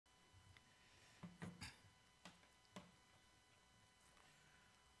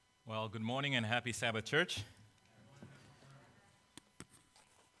Well, good morning and happy Sabbath, church.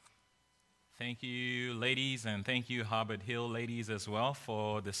 Thank you, ladies, and thank you, Harvard Hill ladies, as well,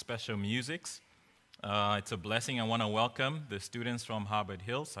 for the special musics. It's a blessing. I want to welcome the students from Harvard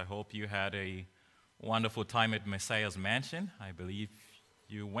Hills. I hope you had a wonderful time at Messiah's Mansion. I believe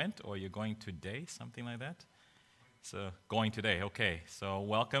you went, or you're going today, something like that. So, going today, okay. So,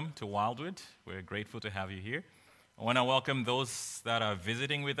 welcome to Wildwood. We're grateful to have you here. I want to welcome those that are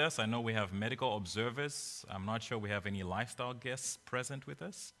visiting with us. I know we have medical observers. I'm not sure we have any lifestyle guests present with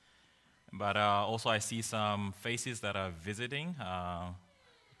us. But also I see some faces that are visiting.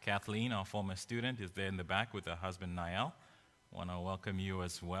 Kathleen, our former student, is there in the back with her husband, Niall. I want to welcome you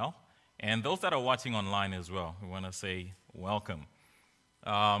as well. And those that are watching online as well, we want to say welcome.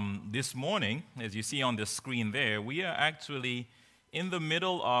 This morning, as you see on the screen there, we are actually in the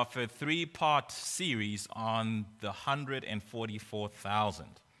middle of a three-part series on the 144,000.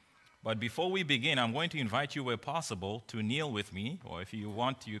 But before we begin, I'm going to invite you, where possible, to kneel with me, or if you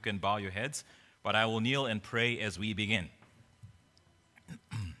want, you can bow your heads, but I will kneel and pray as we begin.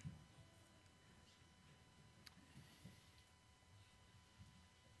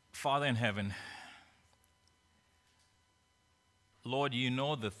 Father in heaven, Lord, you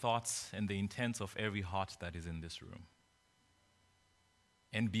know the thoughts and the intents of every heart that is in this room.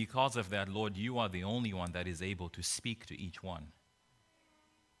 And because of that, Lord, you are the only one that is able to speak to each one.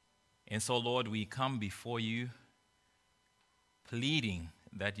 And so, Lord, we come before you pleading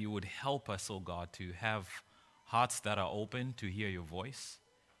that you would help us, oh God, to have hearts that are open to hear your voice,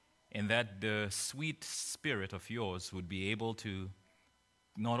 and that the sweet spirit of yours would be able to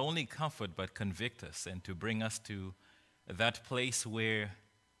not only comfort but convict us and to bring us to that place where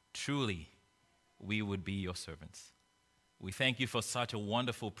truly we would be your servants. We thank you for such a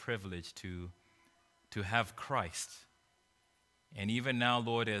wonderful privilege to have Christ. And even now,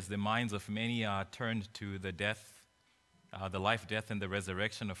 Lord, as the minds of many are turned to the life, death, and the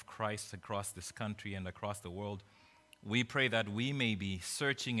resurrection of Christ across this country and across the world, we pray that we may be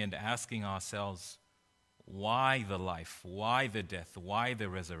searching and asking ourselves, why the life, why the death, why the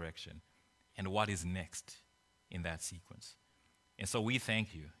resurrection, and what is next in that sequence. And so we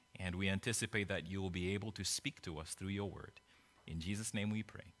thank you, and we anticipate that you will be able to speak to us through your word. In Jesus' name we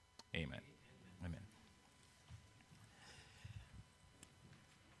pray. Amen. Amen.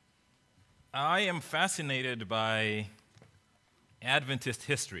 I am fascinated by Adventist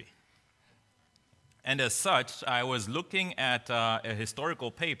history. And as such, I was looking at a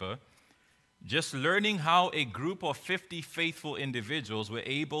historical paper, just learning how a group of 50 faithful individuals were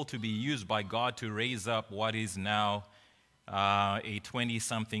able to be used by God to raise up what is now a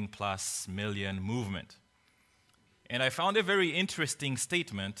 20-something plus million movement. And I found a very interesting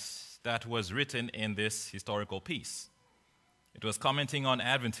statement that was written in this historical piece. It was commenting on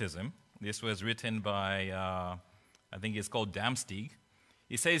Adventism. This was written by, I think it's called Damsteeg.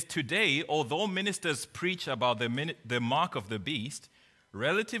 He says, today, although ministers preach about the mark of the beast,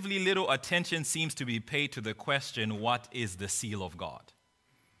 relatively little attention seems to be paid to the question, what is the seal of God?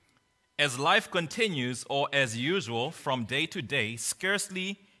 As life continues, or as usual, from day to day,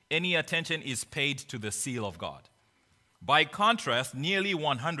 scarcely any attention is paid to the seal of God. By contrast, nearly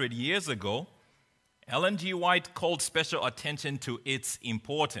 100 years ago, Ellen G. White called special attention to its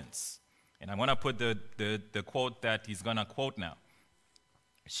importance. And I'm going to put the quote that he's going to quote now.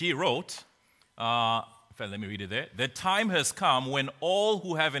 She wrote, let me read it there. The time has come when all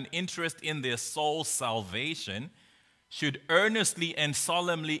who have an interest in their soul's salvation should earnestly and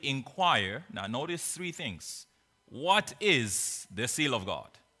solemnly inquire. Now notice three things. What is the seal of God?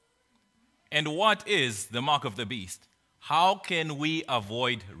 And what is the mark of the beast? How can we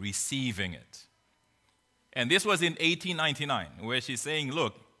avoid receiving it? And this was in 1899, where she's saying,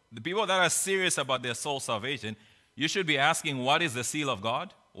 look, the people that are serious about their soul salvation, you should be asking, what is the seal of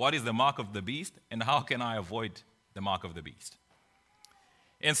God? What is the mark of the beast? And how can I avoid the mark of the beast?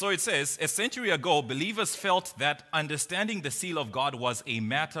 And so it says, a century ago, believers felt that understanding the seal of God was a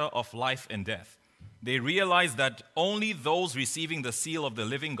matter of life and death. They realized that only those receiving the seal of the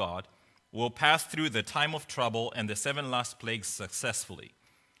living God will pass through the time of trouble and the 7 last plagues successfully.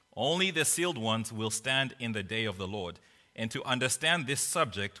 Only the sealed ones will stand in the day of the Lord. And to understand this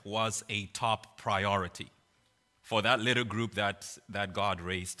subject was a top priority for that little group that God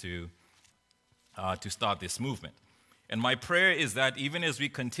raised to start this movement. And my prayer is that even as we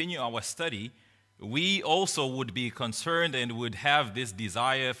continue our study, we also would be concerned and would have this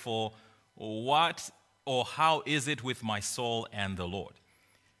desire for what or how is it with my soul and the Lord.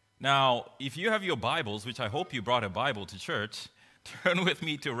 Now, if you have your Bibles, which I hope you brought a Bible to church, turn with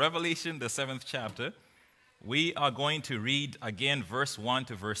me to Revelation, the 7th chapter. We are going to read again verse 1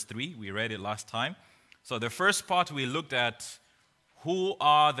 to verse 3. We read it last time. So the first part we looked at, who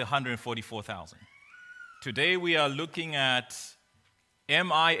are the 144,000? Today we are looking at,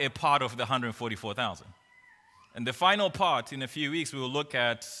 am I a part of the 144,000? And the final part, in a few weeks, we will look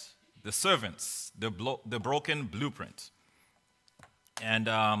at the servants, the broken blueprint. And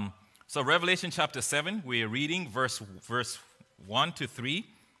so Revelation chapter 7, we are reading verse 1 to 3.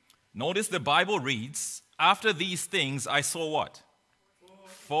 Notice the Bible reads, after these things I saw what?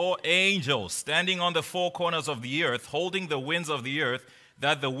 4 angels standing on the 4 corners of the earth, holding the winds of the earth,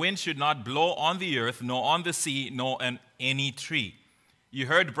 that the wind should not blow on the earth, nor on the sea, nor on any tree. You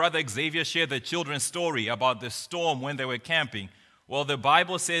heard Brother Xavier share the children's story about the storm when they were camping. Well, the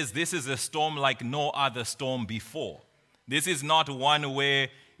Bible says this is a storm like no other storm before. This is not one where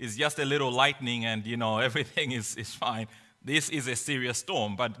it's just a little lightning and, everything is fine. This is a serious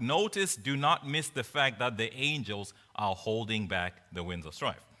storm. But notice, do not miss the fact that the angels are holding back the winds of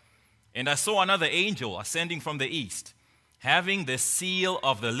strife. And I saw another angel ascending from the east, having the seal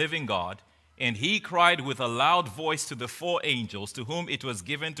of the living God, and he cried with a loud voice to the 4 angels to whom it was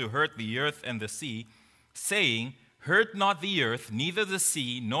given to hurt the earth and the sea, saying, hurt not the earth, neither the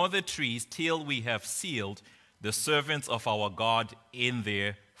sea, nor the trees, till we have sealed the servants of our God in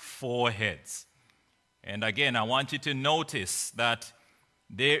their foreheads. And again, I want you to notice that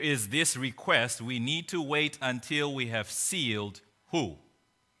there is this request. We need to wait until we have sealed who?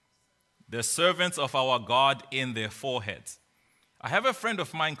 The servants of our God in their foreheads. I have a friend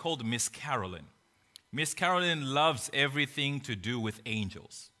of mine called Miss Carolyn. Miss Carolyn loves everything to do with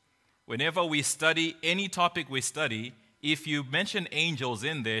angels. Whenever we study any topic we study, if you mention angels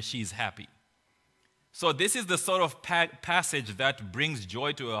in there, she's happy. So this is the sort of passage that brings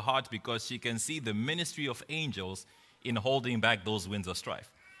joy to her heart because she can see the ministry of angels in holding back those winds of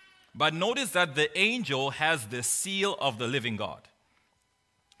strife. But notice that the angel has the seal of the living God.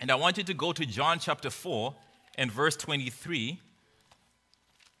 And I want you to go to John chapter 4 and verse 23.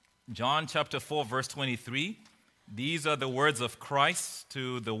 John chapter 4, verse 23. These are the words of Christ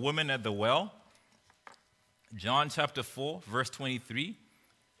to the woman at the well. John chapter 4, verse 23.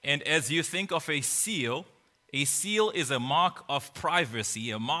 And as you think of a seal is a mark of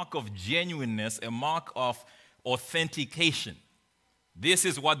privacy, a mark of genuineness, a mark of authentication. This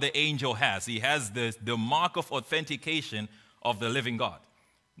is what the angel has. He has the mark of authentication of the living God.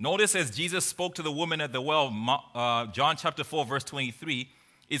 Notice as Jesus spoke to the woman at the well, John chapter 4, verse 23,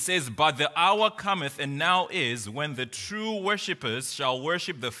 it says, but the hour cometh and now is when the true worshipers shall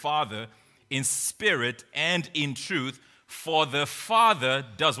worship the Father in spirit and in truth, for the Father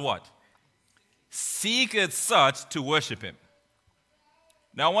does what? Seeketh such to worship him.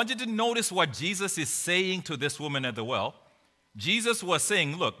 Now I want you to notice what Jesus is saying to this woman at the well. Jesus was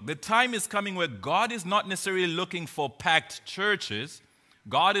saying, look, the time is coming where God is not necessarily looking for packed churches.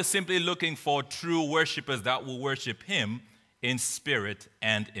 God is simply looking for true worshipers that will worship him in spirit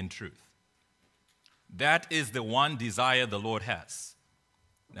and in truth. That is the one desire the Lord has.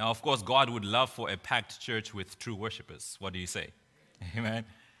 Now, of course, God would love for a packed church with true worshipers. What do you say? Amen.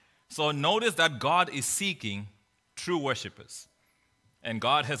 So notice that God is seeking true worshipers. And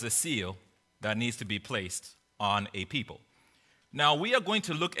God has a seal that needs to be placed on a people. Now, we are going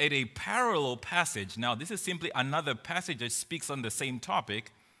to look at a parallel passage. Now, this is simply another passage that speaks on the same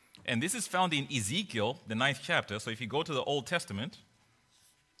topic. And this is found in Ezekiel, the 9th chapter. So if you go to the Old Testament,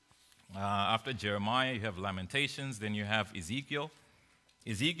 after Jeremiah, you have Lamentations, then you have Ezekiel.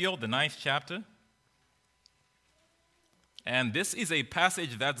 Ezekiel, the 9th chapter. And this is a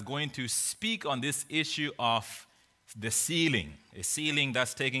passage that's going to speak on this issue of the sealing, a sealing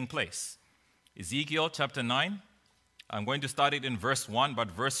that's taking place. Ezekiel chapter 9. I'm going to start it in verse 1,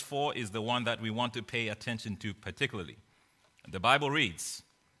 but verse 4 is the one that we want to pay attention to particularly. The Bible reads,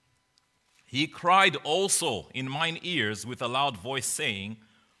 he cried also in mine ears with a loud voice, saying,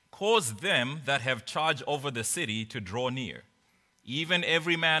 cause them that have charge over the city to draw near, even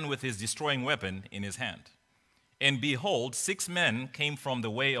every man with his destroying weapon in his hand. And behold, 6 men came from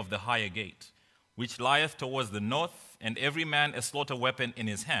the way of the higher gate, which lieth towards the north, and every man a slaughter weapon in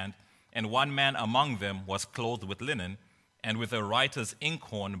his hand, and one man among them was clothed with linen, and with a writer's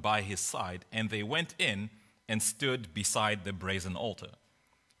inkhorn by his side, and they went in and stood beside the brazen altar.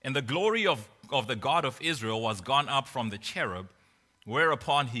 And the glory of the God of Israel was gone up from the cherub,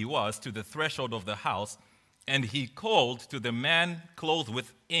 whereupon he was, to the threshold of the house, and he called to the man clothed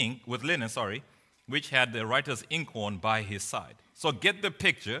with linen, which had the writer's inkhorn by his side. So get the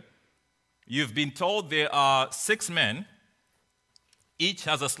picture. You've been told there are 6 men, each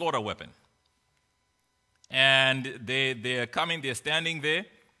has a slaughter weapon. And they're coming, they're standing there,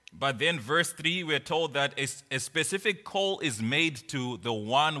 But then verse 3, we're told that a specific call is made to the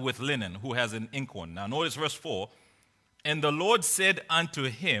one with linen who has an inkhorn. Now notice verse 4. And the Lord said unto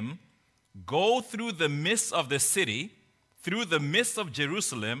him, go through the midst of the city, through the midst of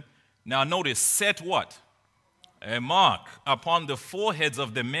Jerusalem. Now notice, set what? A mark upon the foreheads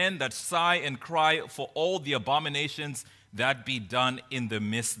of the men that sigh and cry for all the abominations that be done in the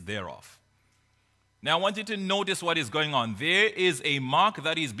midst thereof. Now I want you to notice what is going on. There is a mark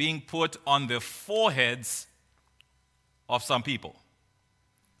that is being put on the foreheads of some people.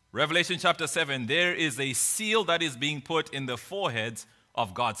 Revelation chapter 7, there is a seal that is being put in the foreheads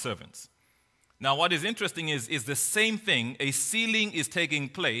of God's servants. Now what is interesting is the same thing. A sealing is taking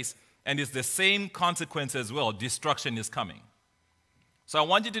place, and it's the same consequence as well. Destruction is coming. So I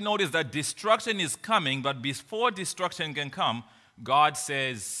want you to notice that destruction is coming, but before destruction can come, God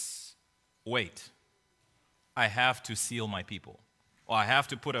says, wait, I have to seal my people, or I have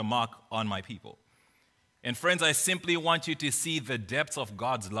to put a mark on my people. And friends, I simply want you to see the depths of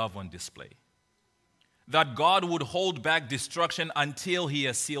God's love on display. That God would hold back destruction until he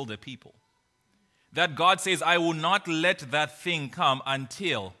has sealed the people. That God says, I will not let that thing come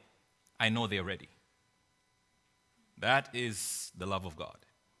until I know they're ready. That is the love of God.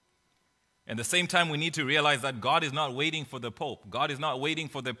 At the same time, we need to realize that God is not waiting for the Pope. God is not waiting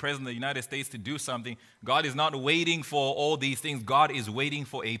for the President of the United States to do something. God is not waiting for all these things. God is waiting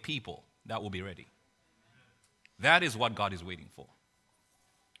for a people that will be ready. That is what God is waiting for.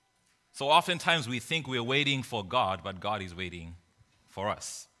 So oftentimes we think we're waiting for God, but God is waiting for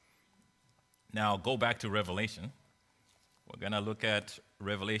us. Now go back to Revelation. We're going to look at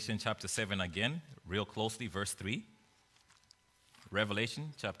Revelation chapter 7 again, real closely, verse 3.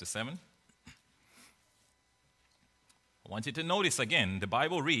 Revelation chapter 7. I want you to notice again, the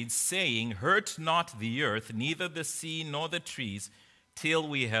Bible reads, saying, hurt not the earth, neither the sea nor the trees, till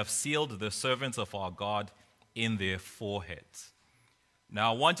we have sealed the servants of our God in their foreheads.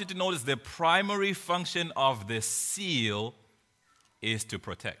 Now I want you to notice the primary function of the seal is to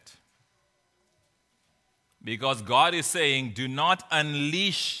protect. Because God is saying, do not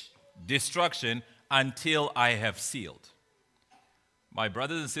unleash destruction until I have sealed. My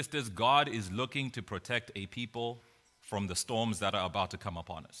brothers and sisters, God is looking to protect a people from the storms that are about to come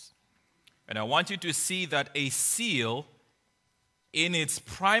upon us. And I want you to see that a seal, in its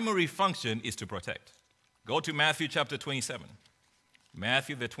primary function, is to protect. Go to Matthew chapter 27.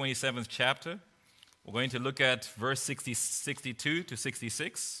 Matthew, the 27th chapter. We're going to look at verse 62 to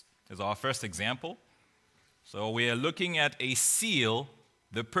 66 as our first example. So we are looking at a seal.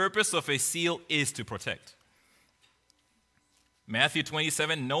 The purpose of a seal is to protect. Matthew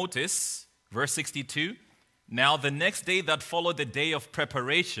 27, notice verse 62. Now the next day that followed the day of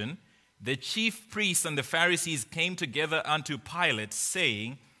preparation, the chief priests and the Pharisees came together unto Pilate,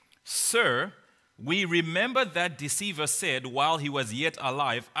 saying, Sir, we remember that deceiver said while he was yet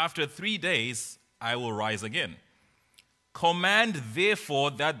alive, after 3 days I will rise again. Command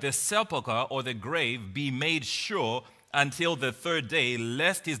therefore that the sepulchre or the grave be made sure until the 3rd day,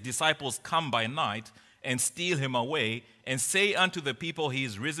 lest his disciples come by night and steal him away, and say unto the people, he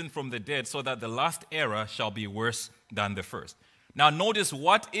is risen from the dead, so that the last era shall be worse than the first. Now notice,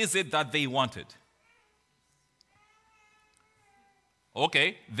 what is it that they wanted?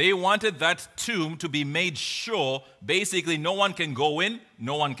 Okay, they wanted that tomb to be made sure. Basically, no one can go in,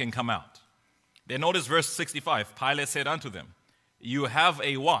 no one can come out. Then notice verse 65. Pilate said unto them, you have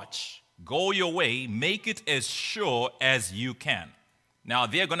a watch. Go your way, make it as sure as you can. Now,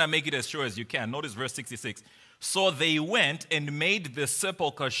 they're going to make it as sure as you can. Notice verse 66. So they went and made the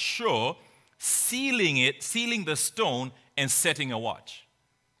sepulchre sure, sealing the stone, and setting a watch.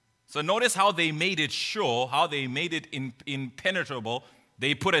 So notice how they made it sure, how they made it impenetrable.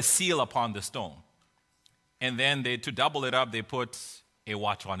 They put a seal upon the stone. And then to double it up, they put a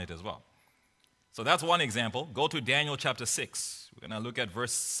watch on it as well. So that's one example. Go to Daniel chapter 6. We're going to look at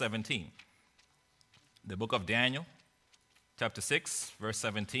verse 17. The book of Daniel, chapter 6, verse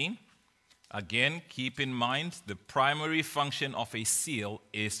 17. Again, keep in mind the primary function of a seal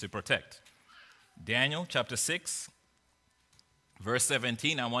is to protect. Daniel chapter 6, verse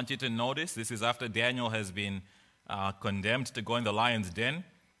 17. I want you to notice, this is after Daniel has been condemned to go in the lion's den.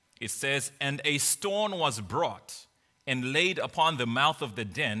 It says, and a stone was brought and laid upon the mouth of the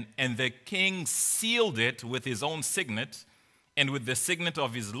den, and the king sealed it with his own signet and with the signet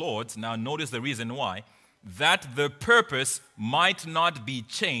of his lords. Now notice the reason why. That the purpose might not be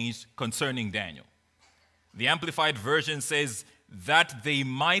changed concerning Daniel. The Amplified Version says that there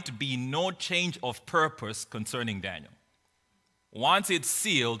might be no change of purpose concerning Daniel. Once it's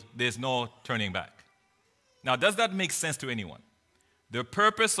sealed, there's no turning back. Now, does that make sense to anyone? The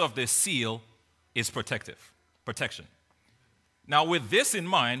purpose of the seal is protection. Now, with this in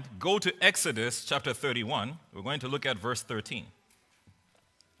mind, go to Exodus chapter 31. We're going to look at verse 13.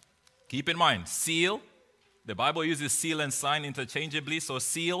 Keep in mind, seal, the Bible uses seal and sign interchangeably, so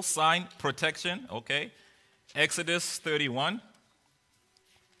seal, sign, protection, okay? Exodus 31.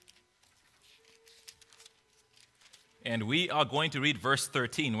 And we are going to read verse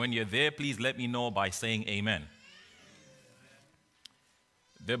 13. When you're there, please let me know by saying amen.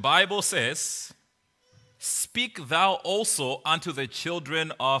 The Bible says, "Speak thou also unto the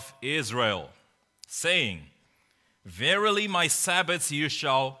children of Israel, saying, Verily my Sabbaths you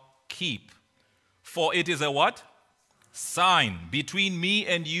shall keep. For it is a" what? "Sign between me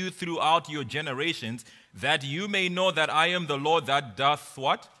and you throughout your generations, that you may know that I am the Lord that doth"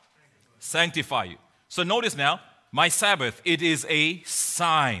 what? "Sanctify you." So notice now, my Sabbath, it is a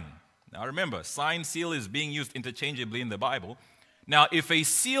sign. Now remember, sign, seal is being used interchangeably in the Bible. Now, if a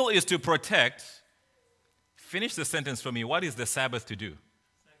seal is to protect, finish the sentence for me. What is the Sabbath to do?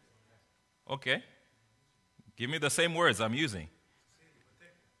 Okay. Give me the same words I'm using.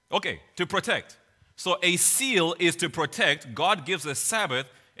 Okay, to protect. So a seal is to protect. God gives a Sabbath,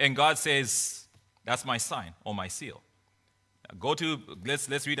 and God says, that's my sign or my seal. Now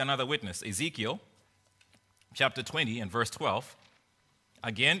let's read another witness. Ezekiel chapter 20 and verse 12.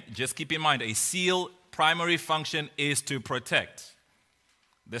 Again, just keep in mind, a seal primary function is to protect.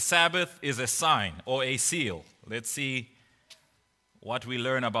 The Sabbath is a sign or a seal. Let's see what we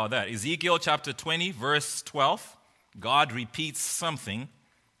learn about that. Ezekiel chapter 20, verse 12. God repeats something.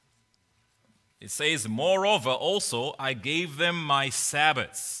 It says, "Moreover also I gave them my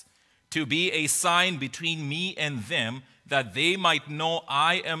Sabbaths to be a sign between me and them, that they might know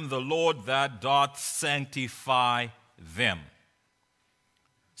I am the Lord that doth sanctify them."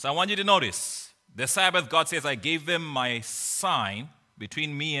 So I want you to notice, the Sabbath, God says, I gave them my sign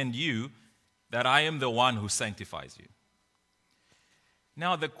between me and you, that I am the one who sanctifies you.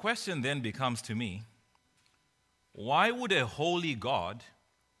 Now the question then becomes to me, why would a holy God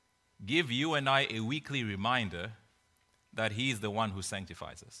give you and I a weekly reminder that He is the one who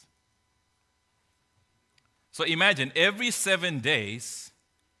sanctifies us? So imagine every 7 days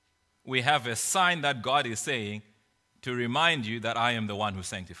we have a sign that God is saying to remind you that I am the one who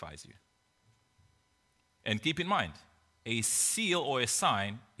sanctifies you. And keep in mind, a seal or a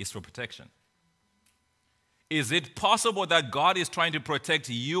sign is for protection. Is it possible that God is trying to protect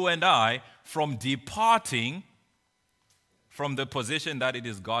you and I from departing from the position that it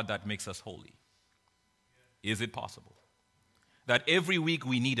is God that makes us holy? Is it possible that every week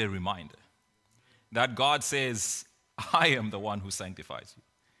we need a reminder that God says, I am the one who sanctifies you?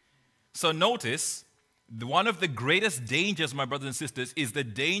 So notice, one of the greatest dangers, my brothers and sisters, is the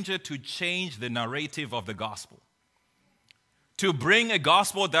danger to change the narrative of the gospel. To bring a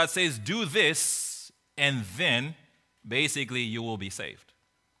gospel that says, do this, and then basically you will be saved.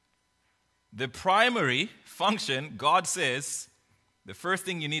 The primary function, God says, the first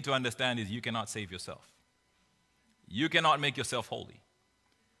thing you need to understand is you cannot save yourself. You cannot make yourself holy.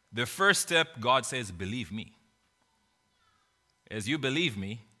 The first step, God says, believe me. As you believe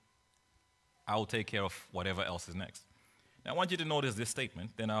me, I will take care of whatever else is next. Now, I want you to notice this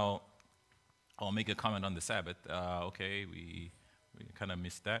statement, then I'll make a comment on the Sabbath. Okay, we kind of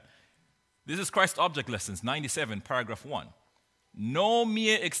missed that. This is Christ Object Lessons, 97, paragraph 1. No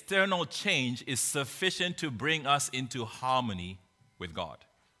mere external change is sufficient to bring us into harmony with God.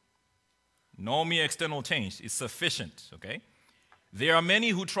 No mere external change is sufficient, okay? There are many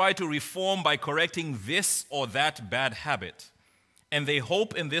who try to reform by correcting this or that bad habit, and they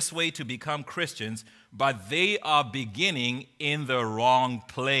hope in this way to become Christians, but they are beginning in the wrong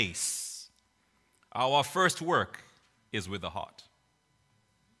place. Our first work is with the heart.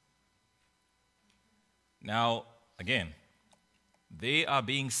 Now, again, they are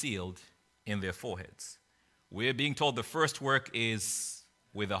being sealed in their foreheads. We're being told the first work is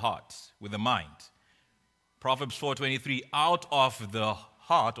with the heart, with the mind. Proverbs 4:23, out of the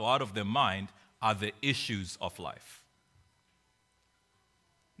heart or out of the mind are the issues of life.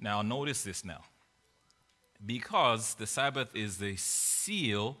 Now, notice this now. Because the Sabbath is the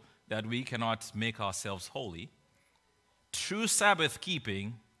seal that we cannot make ourselves holy, true Sabbath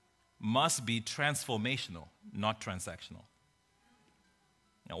keeping must be transformational, not transactional.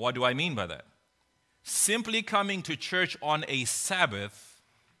 Now, what do I mean by that? Simply coming to church on a Sabbath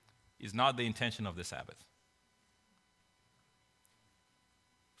is not the intention of the Sabbath.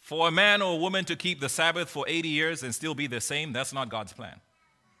 For a man or a woman to keep the Sabbath for 80 years and still be the same, that's not God's plan.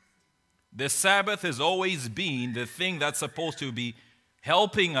 The Sabbath has always been the thing that's supposed to be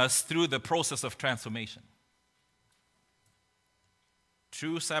helping us through the process of transformation.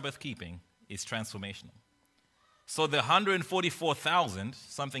 true Sabbath keeping is transformational. So the 144,000,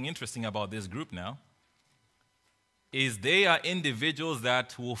 something interesting about this group now, is they are individuals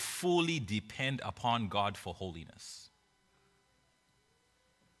that will fully depend upon God for holiness.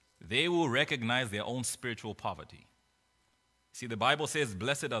 They will recognize their own spiritual poverty. See, the Bible says,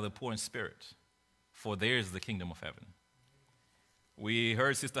 blessed are the poor in spirit, for theirs is the kingdom of heaven. We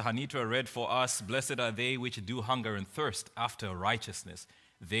heard Sister Hanitra read for us, blessed are they which do hunger and thirst after righteousness.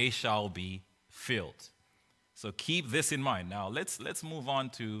 They shall be filled. So keep this in mind. Now, let's move on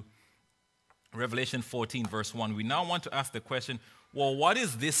to Revelation 14, verse 1. We now want to ask the question, well, what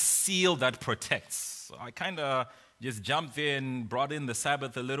is this seal that protects? So I kind of just jumped in, brought in the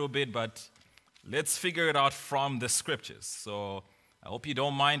Sabbath a little bit, but let's figure it out from the scriptures. So I hope you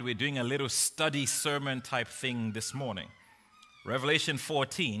don't mind. We're doing a little study sermon type thing this morning. Revelation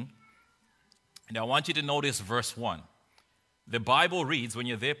 14, and I want you to notice verse 1. The Bible reads, when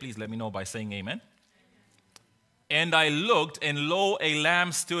you're there, please let me know by saying amen. And I looked, and lo, a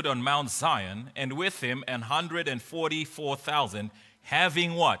lamb stood on Mount Zion, and with him 144,000,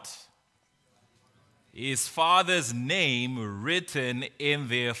 having what? His Father's name written in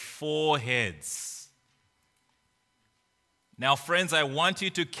their foreheads. Now, friends, I want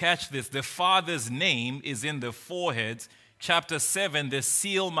you to catch this. The Father's name is in the foreheads. Chapter 7, the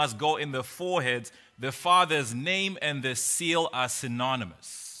seal must go in the foreheads. The Father's name and the seal are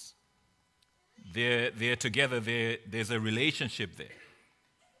synonymous. They're together. There's a relationship there.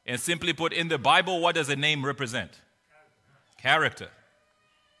 And simply put, in the Bible, what does a name represent? Character.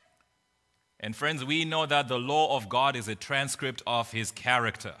 And friends, we know that the law of God is a transcript of his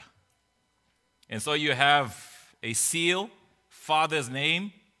character. And so you have a seal, Father's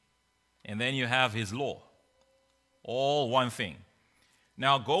name, and then you have his law. All one thing.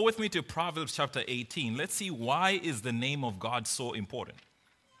 Now go with me to Proverbs chapter 18. Let's see, why is the name of God so important?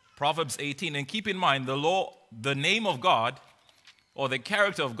 Proverbs 18, and keep in mind, the name of God, or the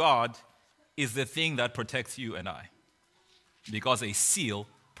character of God, is the thing that protects you and I. Because a seal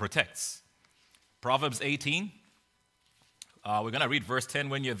protects. Proverbs 18, we're going to read verse 10.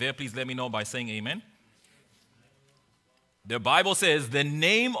 When you're there, please let me know by saying amen. The Bible says, the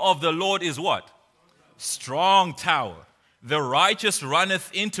name of the Lord is what? Strong tower. The righteous runneth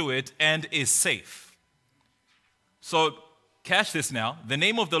into it and is safe. So, catch this now. The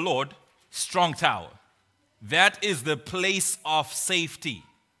name of the Lord, strong tower. That is the place of safety.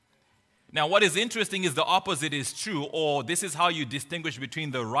 Now, what is interesting is the opposite is true, or this is how you distinguish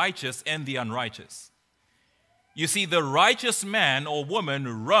between the righteous and the unrighteous. You see, the righteous man or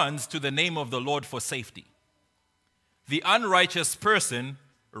woman runs to the name of the Lord for safety. The unrighteous person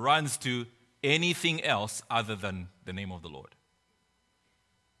runs to anything else other than the name of the Lord.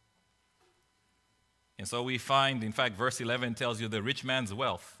 And so we find, in fact, verse 11 tells you the rich man's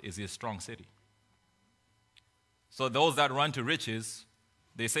wealth is his strong city. So those that run to riches,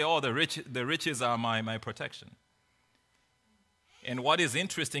 they say, oh, the riches are my protection. And what is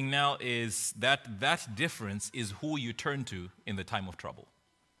interesting now is that difference is who you turn to in the time of trouble.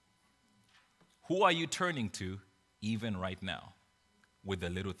 Who are you turning to even right now with the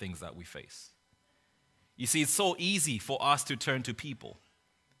little things that we face? You see, it's so easy for us to turn to people.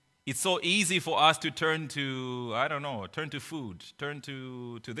 It's so easy for us to turn to, turn to food, turn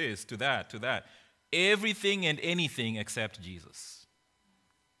to this, to that. Everything and anything except Jesus.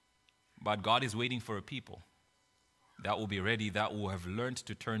 But God is waiting for a people that will be ready, that will have learned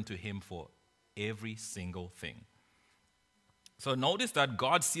to turn to him for every single thing. So notice that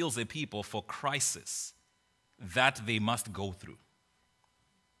God seals a people for crisis that they must go through.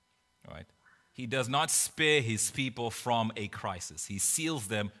 All right? He does not spare his people from a crisis. He seals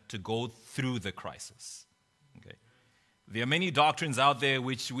them to go through the crisis. Okay? There are many doctrines out there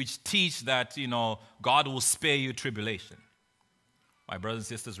which teach that, God will spare you tribulation. My brothers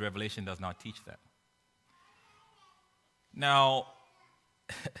and sisters, Revelation does not teach that. Now,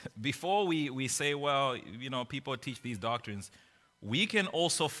 before we say, well, people teach these doctrines, we can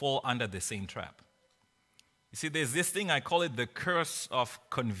also fall under the same trap. You see, there's this thing, I call it the curse of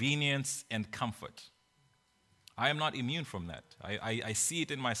convenience and comfort. I am not immune from that. I see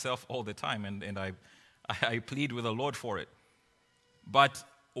it in myself all the time, and I plead with the Lord for it. But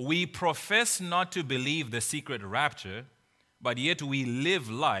we profess not to believe the secret rapture, but yet we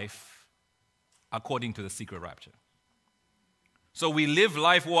live life according to the secret rapture. So we live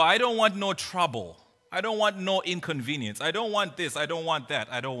life, well, I don't want no trouble. I don't want no inconvenience. I don't want this. I don't want that.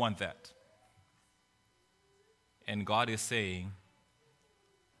 I don't want that. And God is saying,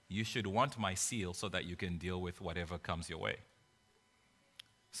 you should want my seal so that you can deal with whatever comes your way.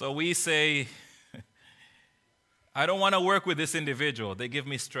 So we say, I don't want to work with this individual. They give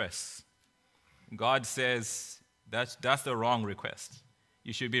me stress. God says, that's the wrong request.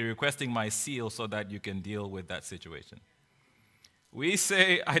 You should be requesting my seal so that you can deal with that situation. We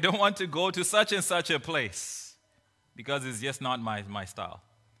say, I don't want to go to such and such a place because it's just not my style.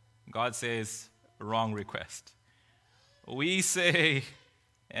 God says, wrong request. We say,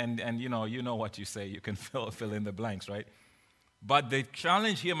 and you know what you say. You can fill in the blanks, right? But the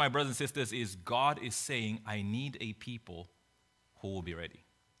challenge here, my brothers and sisters, is God is saying, I need a people who will be ready.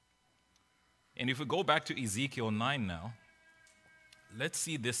 And if we go back to Ezekiel 9 now, let's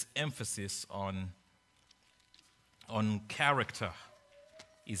see this emphasis on character.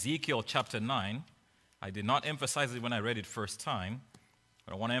 Ezekiel chapter 9. I did not emphasize it when I read it first time,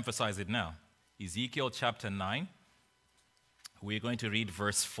 but I want to emphasize it now. Ezekiel chapter 9. We're going to read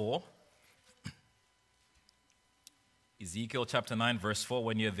verse 4. Ezekiel chapter 9, verse 4.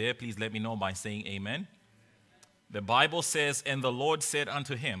 When you're there, please let me know by saying amen. The Bible says, and the Lord said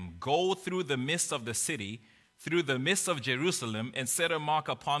unto him, go through the midst of the city, through the midst of Jerusalem, and set a mark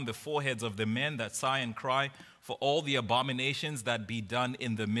upon the foreheads of the men that sigh and cry for all the abominations that be done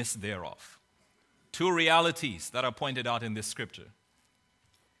in the midst thereof. Two realities that are pointed out in this scripture.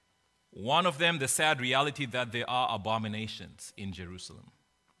 One of them, the sad reality that there are abominations in Jerusalem.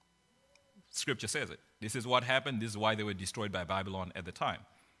 Scripture says it. This is what happened. This is why they were destroyed by Babylon at the time.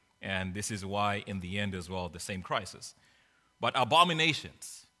 And this is why, in the end as well, the same crisis. But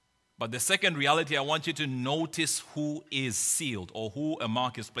abominations. But the second reality, I want you to notice who is sealed or who a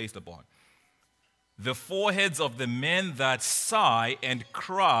mark is placed upon. The foreheads of the men that sigh and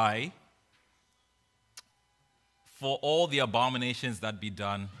cry for all the abominations that be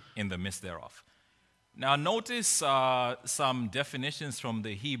done in the midst thereof. Now notice some definitions from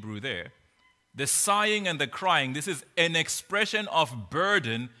the Hebrew there. The sighing and the crying, this is an expression of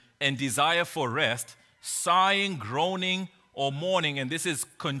burden and desire for rest, sighing, groaning, or mourning, and this is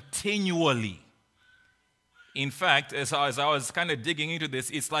continually. In fact, as I was kind of digging into this,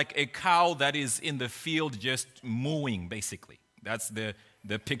 it's like a cow that is in the field just mooing, basically. That's the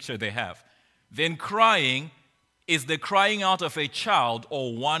picture they have. Then crying is the crying out of a child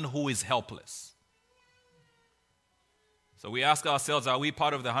or one who is helpless. So we ask ourselves, are we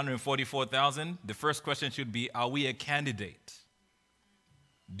part of the 144,000? The first question should be, are we a candidate?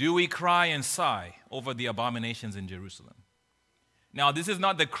 Do we cry and sigh over the abominations in Jerusalem? Now, this is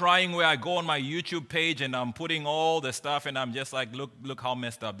not the crying where I go on my YouTube page and I'm putting all the stuff and I'm just like, look how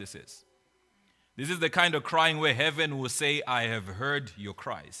messed up this is. This is the kind of crying where heaven will say, I have heard your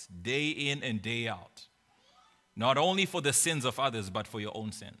cries, day in and day out. Not only for the sins of others, but for your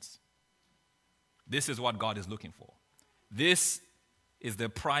own sins. This is what God is looking for. This is the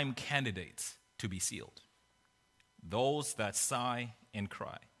prime candidates to be sealed. Those that sigh and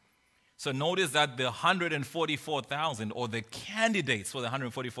cry. So notice that the 144,000 or the candidates for the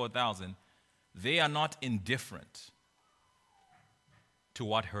 144,000, they are not indifferent to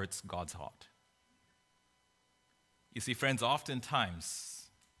what hurts God's heart. You see, friends, oftentimes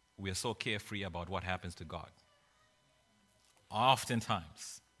we are so carefree about what happens to God.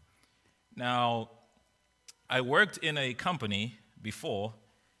 Oftentimes. Now, I worked in a company before,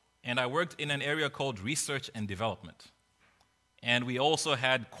 and I worked in an area called research and development. And we also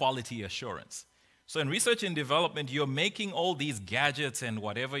had quality assurance. So in research and development, you're making all these gadgets and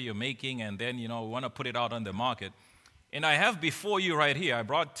whatever you're making, and then, we want to put it out on the market. And I have before you right here, I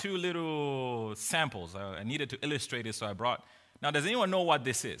brought two little samples. I needed to illustrate it, so I brought. Now, does anyone know what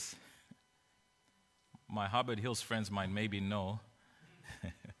this is? My Harvard Hills friends might maybe know.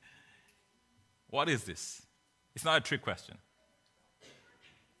 What is this? It's not a trick question.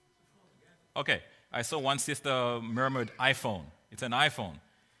 Okay, I saw one sister murmured iPhone. It's an iPhone.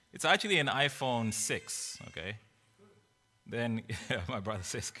 It's actually an iPhone 6, okay? Then, my brother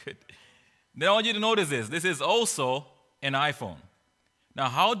says good. Then I want you to notice this. This is also an iPhone. Now,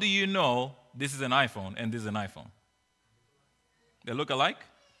 how do you know this is an iPhone and this is an iPhone? They look alike?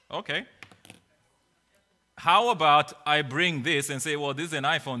 Okay. How about I bring this and say, well, this is an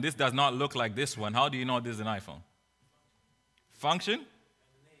iPhone. This does not look like this one. How do you know this is an iPhone? Function?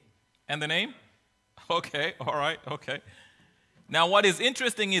 And the name? Okay, all right, okay. Now, what is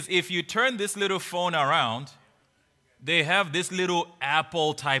interesting is if you turn this little phone around, they have this little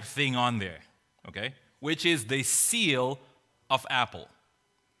Apple type thing on there, okay, which is the seal of Apple.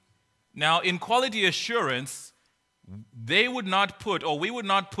 Now, in quality assurance, they would not put, or we would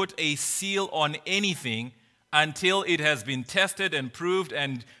not put a seal on anything until it has been tested and proved,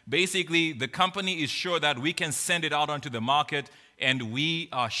 and basically the company is sure that we can send it out onto the market and we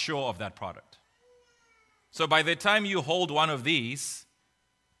are sure of that product. So by the time you hold one of these,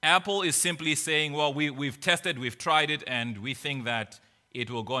 Apple is simply saying, well, we've tested, we've tried it, and we think that it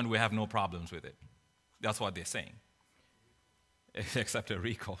will go and we have no problems with it. That's what they're saying. Except a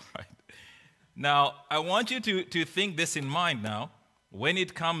recall, right? Now, I want you to think this in mind now when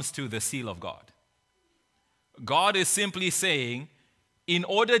it comes to the seal of God. God is simply saying, in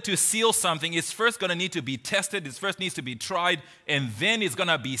order to seal something, it's first going to need to be tested, it first needs to be tried, and then it's going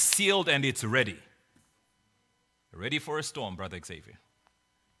to be sealed and it's ready. Ready for a storm, Brother Xavier.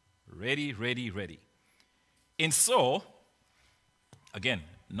 Ready, ready, ready. And so, again,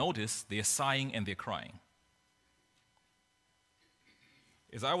 notice they're sighing and they're crying.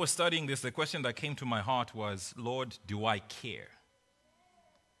 As I was studying this, the question that came to my heart was, Lord, do I care?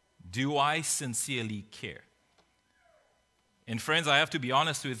 Do I sincerely care? And friends, I have to be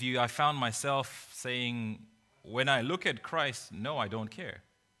honest with you, I found myself saying, when I look at Christ, no, I don't care.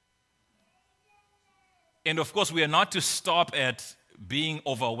 And of course, we are not to stop at being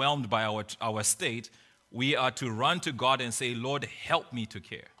overwhelmed by our state. We are to run to God and say, Lord, help me to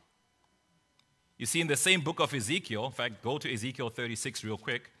care. You see, in the same book of Ezekiel, in fact, go to Ezekiel 36 real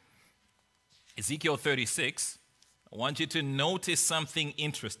quick. Ezekiel 36, I want you to notice something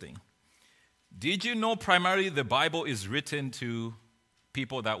interesting. Did you know primarily the Bible is written to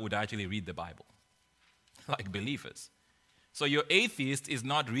people that would actually read the Bible? Like believers. So your atheist is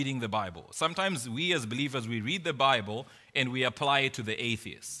not reading the Bible. Sometimes we as believers, we read the Bible and we apply it to the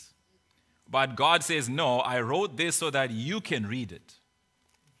atheists. But God says, no, I wrote this so that you can read it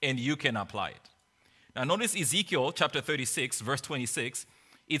and you can apply it. Now notice Ezekiel chapter 36, verse 26.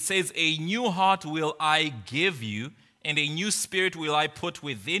 It says, a new heart will I give you, and a new spirit will I put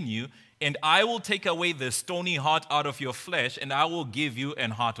within you, and I will take away the stony heart out of your flesh, and I will give you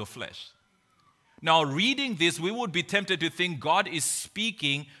an heart of flesh. Now, reading this, we would be tempted to think God is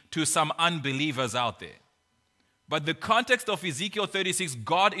speaking to some unbelievers out there. But the context of Ezekiel 36,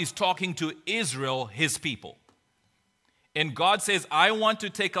 God is talking to Israel, his people. And God says, I want to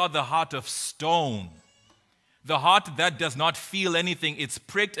take out the heart of stone. The heart that does not feel anything. It's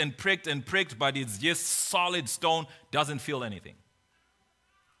pricked and pricked and pricked, but it's just solid stone, doesn't feel anything.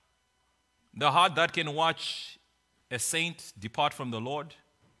 The heart that can watch a saint depart from the Lord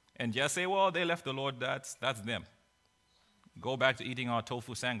and just say, well, they left the Lord, that's them. Go back to eating our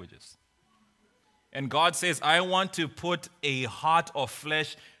tofu sandwiches. And God says, I want to put a heart of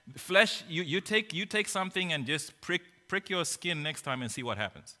flesh. Flesh, you take something and just prick your skin next time and see what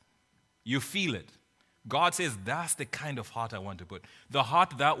happens. You feel it. God says, that's the kind of heart I want to put. The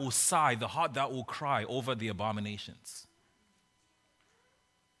heart that will sigh, the heart that will cry over the abominations.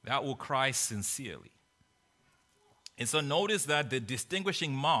 That will cry sincerely. And so notice that the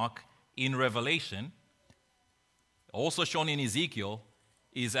distinguishing mark in Revelation, also shown in Ezekiel,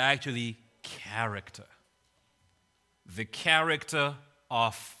 is actually character. The character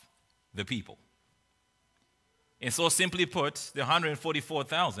of the people. And so simply put, the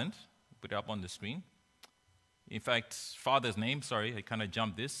 144,000, put it up on the screen. In fact, Father's name, sorry, I kind of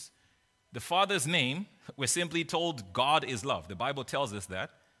jumped this. The Father's name, we're simply told God is love. The Bible tells us that.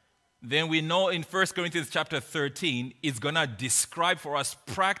 Then we know in 1 Corinthians chapter 13, it's going to describe for us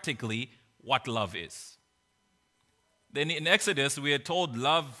practically what love is. Then in Exodus, we are told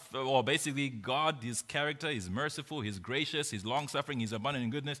love, or basically God, his character, is merciful, he's gracious, he's long-suffering, he's abundant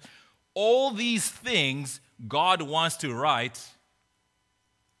in goodness. All these things God wants to write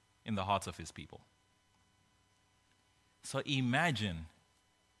in the hearts of his people. So imagine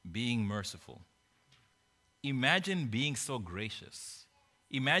being merciful. Imagine being so gracious.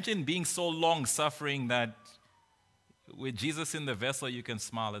 Imagine being so long-suffering that with Jesus in the vessel, you can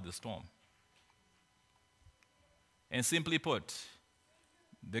smile at the storm. And simply put,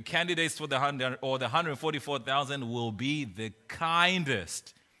 the candidates for the 144,000 will be the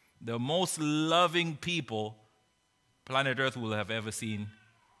kindest, the most loving people planet Earth will have ever seen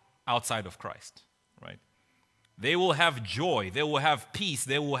outside of Christ, right? They will have joy, they will have peace,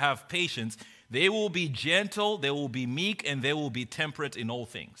 they will have patience, they will be gentle, they will be meek, and they will be temperate in all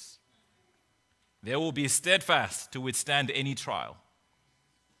things. They will be steadfast to withstand any trial.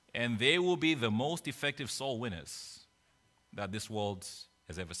 And they will be the most effective soul winners that this world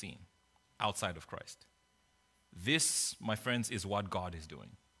has ever seen outside of Christ. This, my friends, is what God is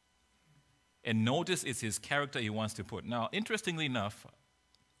doing. And notice it's his character he wants to put. Now, interestingly enough,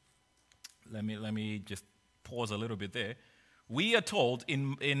 let me just pause a little bit there. We are told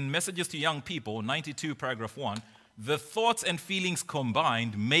in Messages to Young People, 92, paragraph 1, the thoughts and feelings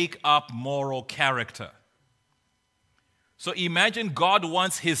combined make up moral character. So imagine God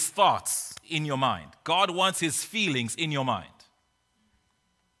wants his thoughts in your mind. God wants his feelings in your mind.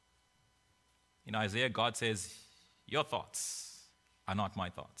 In Isaiah, God says, your thoughts are not my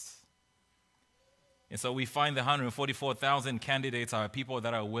thoughts. And so we find the 144,000 candidates are people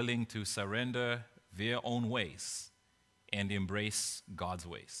that are willing to surrender their own ways and embrace God's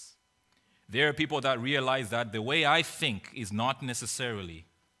ways. There are people that realize that the way I think is not necessarily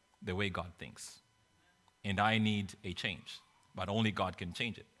the way God thinks. And I need a change, but only God can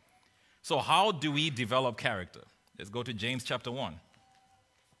change it. So how do we develop character? Let's go to James chapter 1.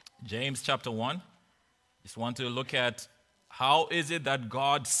 James chapter 1. Just want to look at how is it that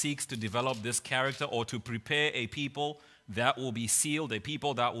God seeks to develop this character or to prepare a people that will be sealed, a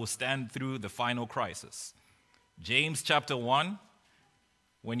people that will stand through the final crisis. James chapter 1.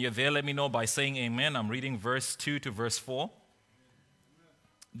 When you're there, let me know by saying amen. I'm reading verse 2 to verse 4.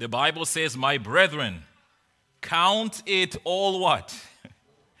 The Bible says, "My brethren, count it all what?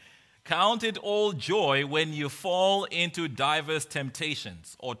 Count it all joy when you fall into diverse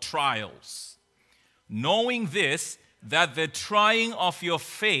temptations or trials, knowing this, that the trying of your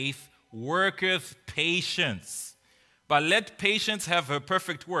faith worketh patience. But let patience have her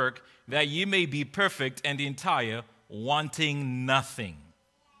perfect work, that ye may be perfect and entire, wanting nothing."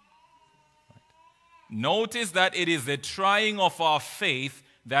 Notice that it is the trying of our faith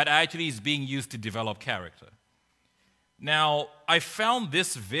that actually is being used to develop character. Now, I found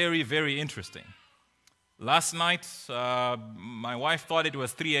this very, very interesting. Last night, my wife thought it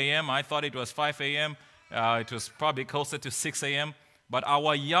was 3 a.m. I thought it was 5 a.m. It was probably closer to 6 a.m. But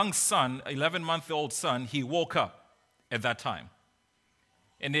our young son, 11-month-old son, he woke up at that time.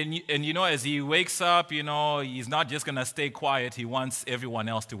 And as he wakes up, he's not just going to stay quiet. He wants everyone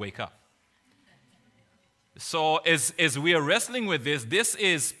else to wake up. So as we are wrestling with this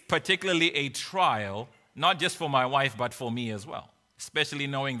is particularly a trial, not just for my wife, but for me as well, especially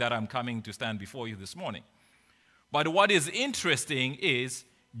knowing that I'm coming to stand before you this morning. But what is interesting is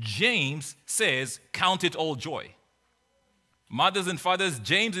James says, count it all joy. Mothers and fathers,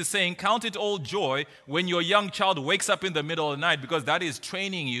 James is saying, count it all joy when your young child wakes up in the middle of the night, because that is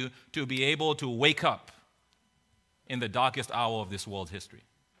training you to be able to wake up in the darkest hour of this world's history.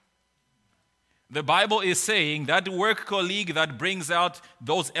 The Bible is saying that work colleague that brings out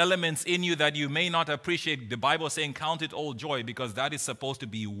those elements in you that you may not appreciate, the Bible is saying count it all joy, because that is supposed to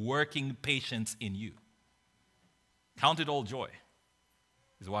be working patience in you. Count it all joy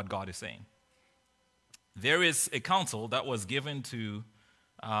is what God is saying. There is a counsel that was given to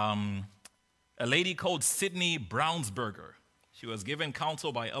a lady called Sidney Brownsberger. She was given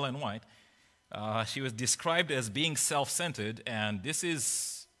counsel by Ellen White. She was described as being self-centered, and this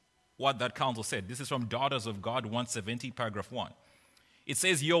is what that counsel said. This is from Daughters of God 170, paragraph 1. It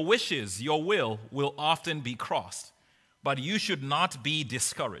says, "Your wishes, your will often be crossed, but you should not be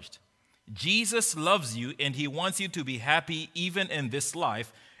discouraged. Jesus loves you, and he wants you to be happy even in this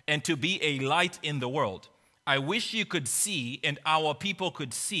life and to be a light in the world. I wish you could see, and our people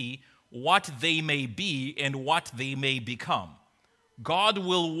could see, what they may be and what they may become. God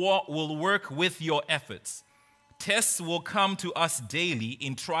will work with your efforts. Tests will come to us daily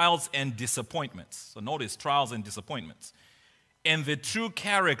in trials and disappointments." So notice, trials and disappointments. "And the true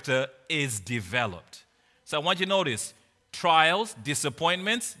character is developed." So I want you to notice, trials,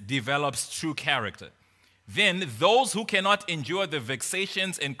 disappointments develops true character. "Then those who cannot endure the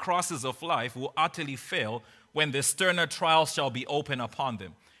vexations and crosses of life will utterly fail when the sterner trials shall be open upon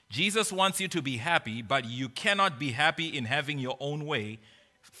them." Jesus wants you to be happy, but you cannot be happy in having your own way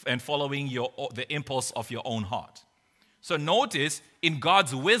and following the impulse of your own heart. So notice, in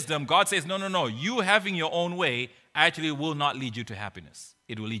God's wisdom, God says, no, you having your own way actually will not lead you to happiness.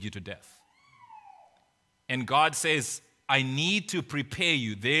 It will lead you to death. And God says, I need to prepare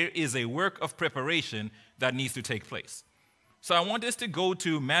you. There is a work of preparation that needs to take place. So I want us to go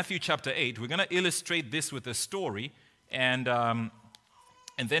to Matthew chapter 8. We're going to illustrate this with a story and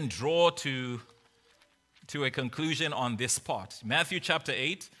then draw to a conclusion on this part. Matthew chapter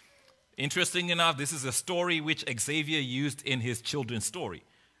 8. Interesting enough, this is a story which Xavier used in his children's story.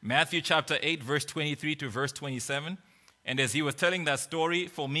 Matthew chapter 8, verse 23 to verse 27. And as he was telling that story,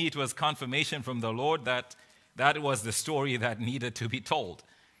 for me it was confirmation from the Lord that that was the story that needed to be told.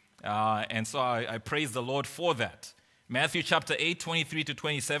 And so I praise the Lord for that. Matthew chapter 8, 23 to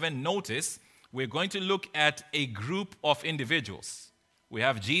 27. Notice, we're going to look at a group of individuals. We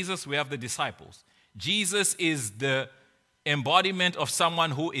have Jesus, we have the disciples. Jesus is the embodiment of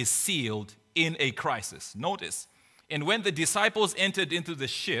someone who is sealed in a crisis. Notice, and when the disciples entered into the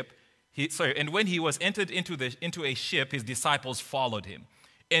ship, when he was entered into a ship, his disciples followed him.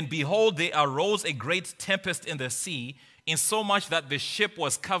 And behold, there arose a great tempest in the sea, insomuch that the ship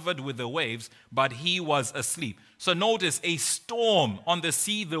was covered with the waves, but he was asleep. So notice, a storm on the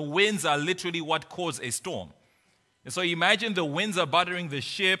sea, the winds are literally what cause a storm. And so imagine the winds are battering the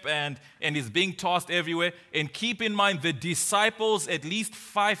ship and it's being tossed everywhere. And keep in mind, the disciples, at least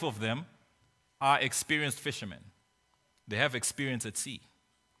 5 of them, are experienced fishermen. They have experience at sea.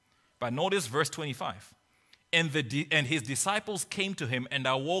 But notice verse 25. And his disciples came to him and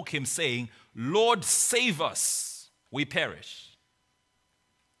awoke him, saying, Lord, save us, we perish.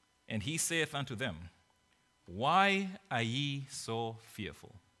 And he saith unto them, Why are ye so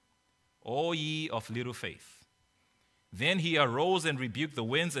fearful, O ye of little faith? Then he arose and rebuked the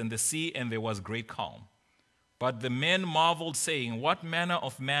winds and the sea, and there was great calm. But the men marveled, saying, What manner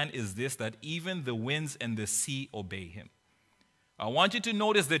of man is this, that even the winds and the sea obey him? I want you to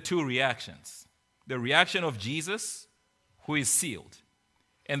notice the 2 reactions. The reaction of Jesus, who is sealed,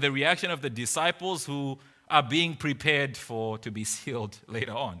 and the reaction of the disciples who are being prepared to be sealed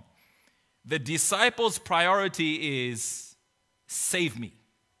later on. The disciples' priority is, save me,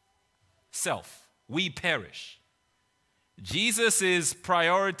 self, we perish. Jesus'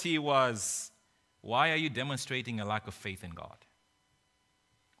 priority was, why are you demonstrating a lack of faith in God?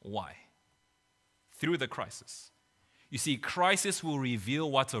 Why? Through the crisis. You see, crisis will reveal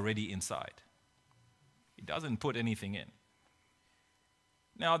what's already inside. It doesn't put anything in.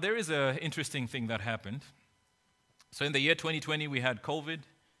 Now, there is an interesting thing that happened. So in the year 2020, we had COVID,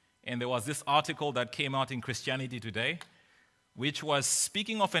 and there was this article that came out in Christianity Today, which was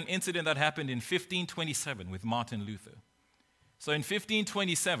speaking of an incident that happened in 1527 with Martin Luther. So in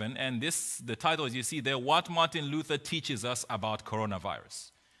 1527, and the title, as you see there, What Martin Luther Teaches Us About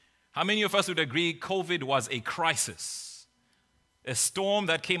Coronavirus. How many of us would agree COVID was a crisis, a storm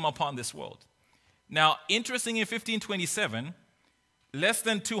that came upon this world? Now, interesting, in 1527, less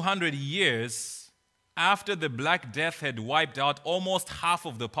than 200 years after the Black Death had wiped out almost half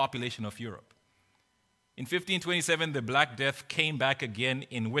of the population of Europe. In 1527, the Black Death came back again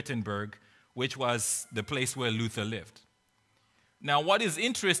in Wittenberg, which was the place where Luther lived. Now, what is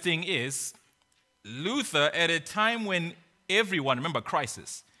interesting is Luther, at a time when everyone, remember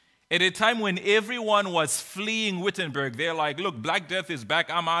crisis, at a time when everyone was fleeing Wittenberg, they're like, look, Black Death is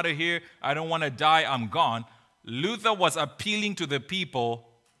back, I'm out of here, I don't want to die, I'm gone. Luther was appealing to the people,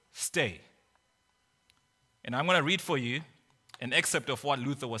 stay. And I'm going to read for you an excerpt of what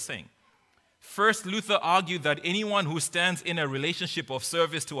Luther was saying. First, Luther argued that anyone who stands in a relationship of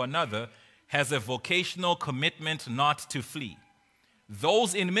service to another has a vocational commitment not to flee.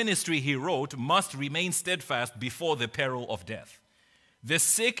 Those in ministry, he wrote, must remain steadfast before the peril of death. The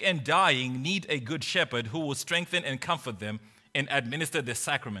sick and dying need a good shepherd who will strengthen and comfort them and administer the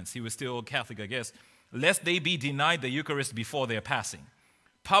sacraments. He was still Catholic, I guess, lest they be denied the Eucharist before their passing.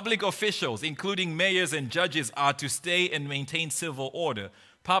 Public officials, including mayors and judges, are to stay and maintain civil order.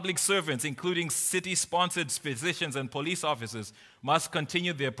 Public servants, including city-sponsored physicians and police officers, must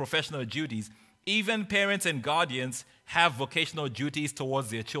continue their professional duties. Even parents and guardians have vocational duties towards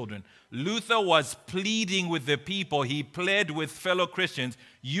their children. Luther was pleading with the people. He pled with fellow Christians,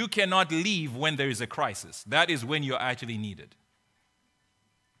 you cannot leave when there is a crisis. That is when you're actually needed.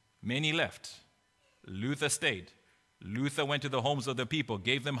 Many left. Luther stayed. Luther went to the homes of the people,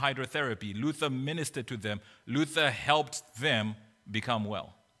 gave them hydrotherapy. Luther ministered to them. Luther helped them become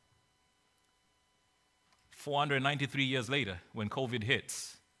well. 493 years later, when COVID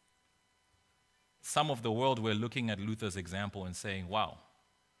hits, some of the world were looking at Luther's example and saying, wow,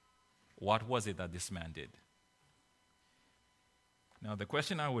 what was it that this man did? Now, the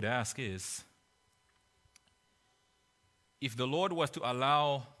question I would ask is, if the Lord was to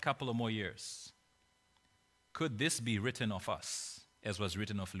allow a couple of more years, could this be written of us as was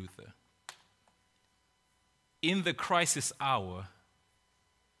written of Luther? In the crisis hour,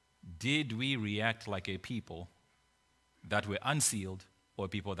 did we react like a people that were unsealed or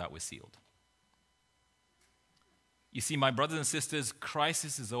people that were sealed? You see, my brothers and sisters,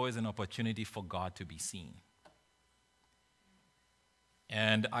 crisis is always an opportunity for God to be seen.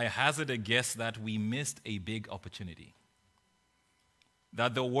 And I hazard a guess that we missed a big opportunity.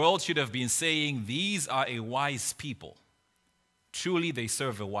 That the world should have been saying, these are a wise people. Truly, they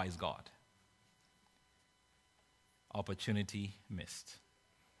serve a wise God. Opportunity missed.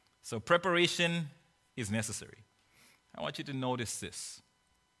 So preparation is necessary. I want you to notice this.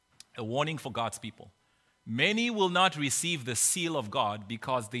 A warning for God's people. Many will not receive the seal of God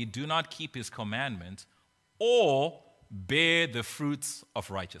because they do not keep his commandment or bear the fruits of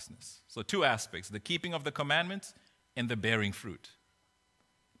righteousness. So 2 aspects, the keeping of the commandments and the bearing fruit.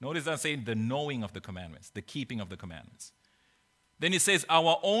 Notice that saying the knowing of the commandments, the keeping of the commandments. Then it says,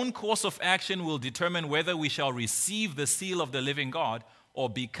 our own course of action will determine whether we shall receive the seal of the living God or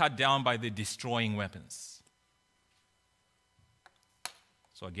be cut down by the destroying weapons.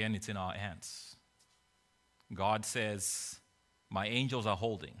 So again, it's in our hands. God says, my angels are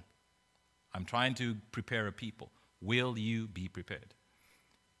holding. I'm trying to prepare a people. Will you be prepared?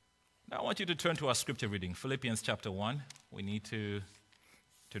 Now I want you to turn to our scripture reading, Philippians chapter 1. We need to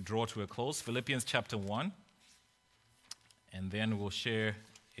draw to a close. Philippians chapter 1. And then we'll share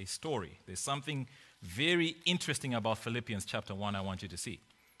a story. There's something very interesting about Philippians chapter 1 I want you to see.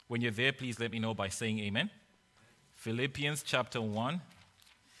 When you're there, please let me know by saying amen. Philippians chapter 1.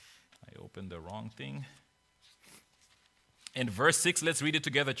 I opened the wrong thing. In verse 6, let's read it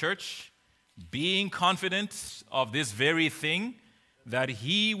together, church. Being confident of this very thing, that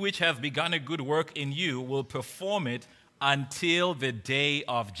he which hath begun a good work in you will perform it until the day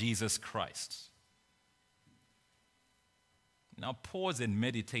of Jesus Christ. Now pause and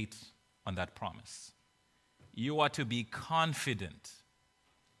meditate on that promise. You are to be confident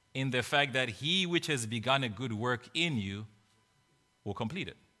in the fact that he which has begun a good work in you will complete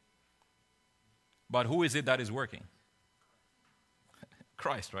it. But who is it that is working?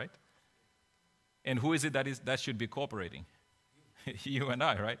 Christ, right? And who is it that should be cooperating? You and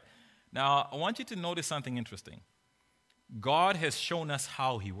I, right? Now, I want you to notice something interesting. God has shown us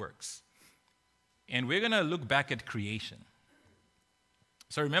how he works. And we're going to look back at creation.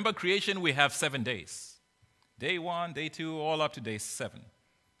 So remember, creation, we have 7 days. Day 1, day 2, all up to day 7.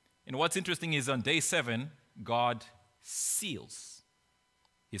 And what's interesting is on day 7, God seals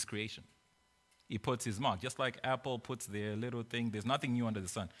his creation. He puts his mark, just like Apple puts their little thing. There's nothing new under the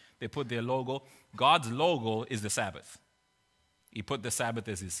sun. They put their logo. God's logo is the Sabbath. He put the Sabbath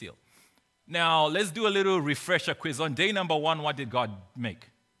as his seal. Now, let's do a little refresher quiz. On day number 1, what did God make?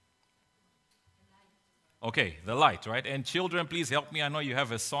 Okay, the light, right? And children, please help me. I know you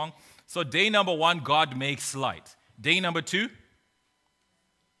have a song. So day number 1, God makes light. Day number 2?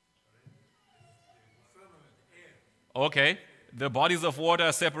 Okay. The bodies of water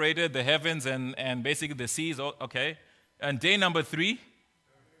are separated, the heavens and basically the seas, okay. And day number 3,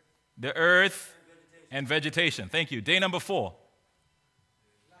 the earth and vegetation. Thank you. Day number 4.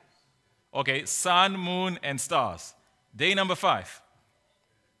 Okay, sun, moon, and stars. Day number 5.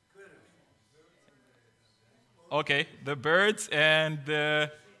 Okay, the birds and the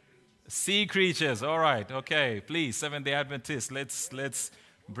sea creatures. All right, okay. Please, Seventh-day Adventists, let's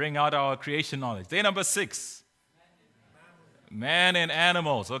bring out our creation knowledge. Day number 6. Man and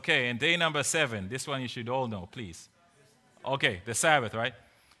animals. Okay, and day number 7. This one you should all know, please. Okay, the Sabbath, right?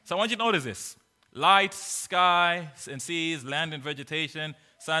 So I want you to notice this. Light, sky and seas, land and vegetation,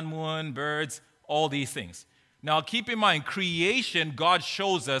 sun, moon, birds, all these things. Now keep in mind, creation, God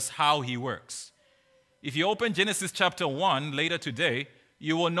shows us how he works. If you open Genesis chapter 1 later today,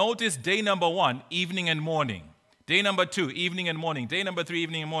 you will notice day number 1, evening and morning. Day number 2, evening and morning. Day number 3,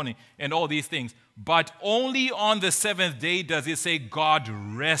 evening and morning, and all these things. But only on the 7th day does it say God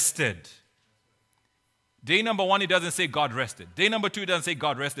rested. Day number 1, it doesn't say God rested. Day number 2, it doesn't say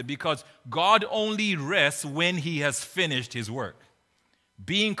God rested because God only rests when he has finished his work.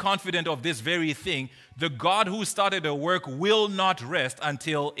 Being confident of this very thing, the God who started a work will not rest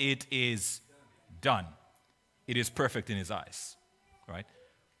until it is done. It is perfect in his eyes, right?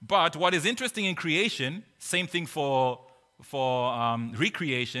 But what is interesting in creation, same thing for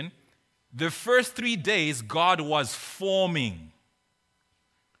recreation, the first 3 days God was forming.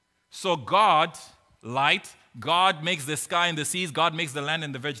 So God, light, God makes the sky and the seas, God makes the land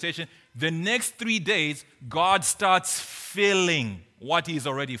and the vegetation. The next 3 days, God starts filling what he's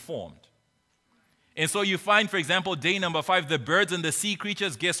already formed. And so you find, for example, day number 5, the birds and the sea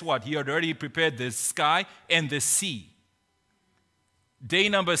creatures, guess what? He had already prepared the sky and the sea. Day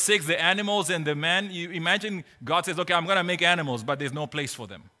number 6, the animals and the man. You imagine God says, okay, I'm going to make animals, but there's no place for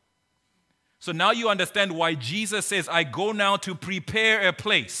them. So now you understand why Jesus says, I go now to prepare a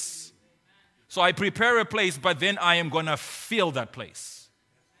place. So I prepare a place, but then I am going to fill that place.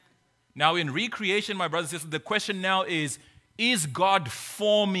 Now in recreation, my brothers and sisters, the question now is God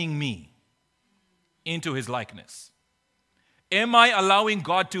forming me into his likeness? Am I allowing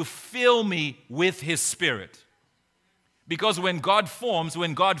God to fill me with his spirit? Because when God forms,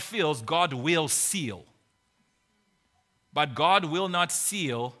 when God fills, God will seal. But God will not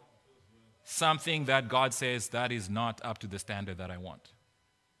seal something that God says that is not up to the standard that I want.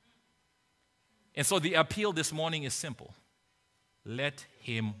 And so the appeal this morning is simple. Let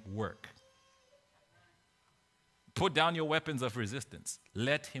him work. Put down your weapons of resistance.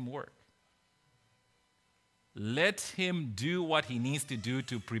 Let him work. Let him do what he needs to do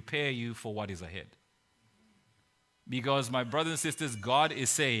to prepare you for what is ahead. Because, my brothers and sisters, God is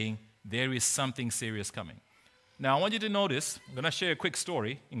saying there is something serious coming. Now, I want you to notice, I'm going to share a quick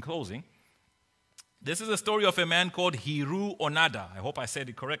story in closing. This is a story of a man called Hiru Onada. I hope I said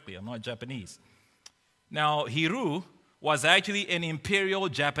it correctly. I'm not Japanese. Now, Hiru was actually an imperial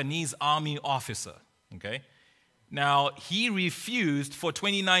Japanese army officer, okay? Now, he refused for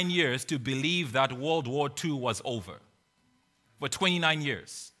 29 years to believe that World War II was over. For 29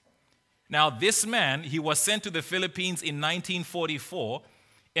 years. Now, this man, he was sent to the Philippines in 1944,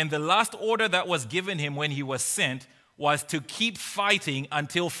 and the last order that was given him when he was sent was to keep fighting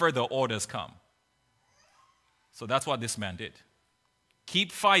until further orders come. So that's what this man did.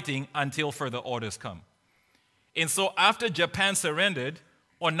 Keep fighting until further orders come. And so after Japan surrendered,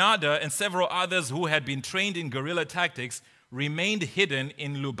 Onada and several others who had been trained in guerrilla tactics remained hidden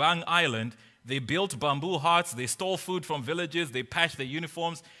in Lubang Island. They built bamboo huts, they stole food from villages, they patched their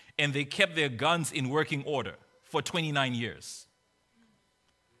uniforms, and they kept their guns in working order for 29 years.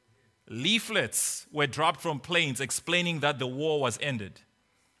 Leaflets were dropped from planes explaining that the war was ended.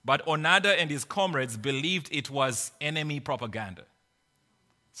 But Onada and his comrades believed it was enemy propaganda.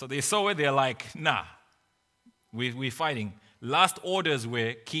 So they saw it, they're like, nah, we're fighting. Last orders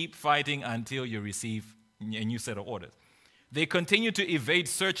were keep fighting until you receive a new set of orders. They continued to evade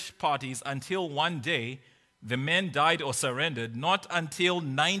search parties until one day the men died or surrendered. Not until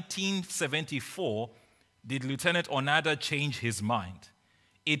 1974 did Lieutenant Onada change his mind.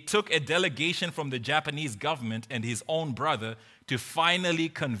 It took a delegation from the Japanese government and his own brother to finally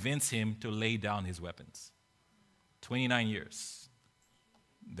convince him to lay down his weapons. 29 years.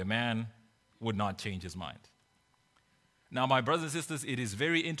 The man would not change his mind. Now, my brothers and sisters, it is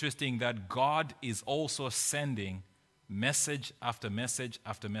very interesting that God is also sending message after message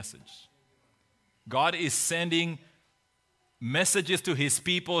after message. God is sending messages to his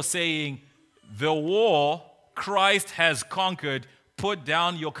people saying, the war Christ has conquered, put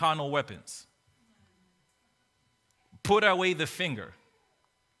down your carnal weapons. Put away the finger.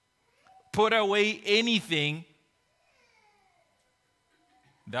 Put away anything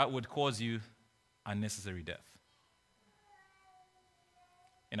that would cause you unnecessary death.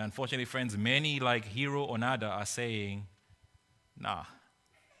 And unfortunately, friends, many like Hiro Onada are saying, nah,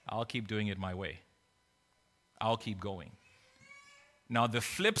 I'll keep doing it my way. I'll keep going. Now, the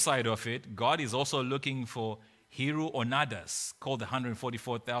flip side of it, God is also looking for Hiro Onadas, called the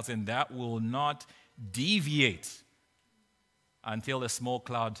 144,000, that will not deviate until a small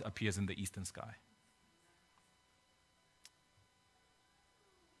cloud appears in the eastern sky.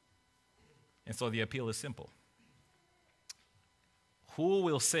 And so the appeal is simple. Who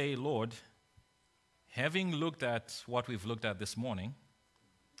will say, Lord, having looked at what we've looked at this morning,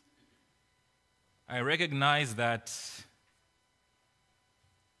 I recognize that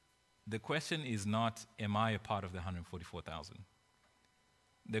the question is not, am I a part of the 144,000?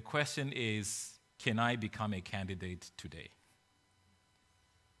 The question is, can I become a candidate today?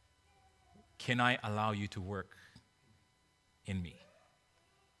 Can I allow you to work in me?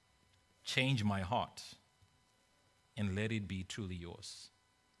 Change my heart and let it be truly yours.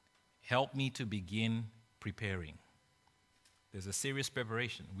 Help me to begin preparing. There's a serious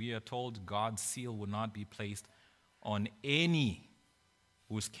preparation. We are told God's seal will not be placed on any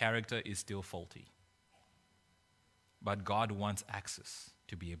whose character is still faulty. But God wants access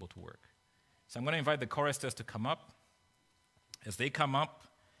to be able to work. So I'm going to invite the choristers to come up. As they come up,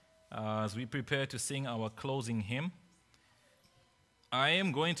 as we prepare to sing our closing hymn, I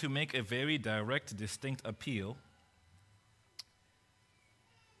am going to make a very direct, distinct appeal.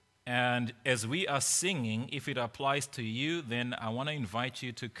 And as we are singing, if it applies to you, then I want to invite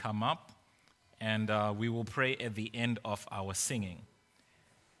you to come up and we will pray at the end of our singing.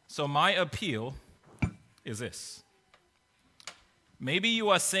 So my appeal is this. Maybe you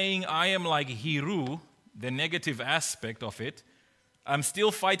are saying, I am like Hiru, the negative aspect of it. I'm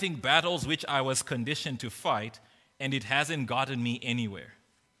still fighting battles which I was conditioned to fight, and it hasn't gotten me anywhere.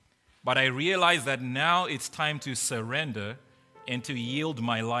 But I realize that now it's time to surrender and to yield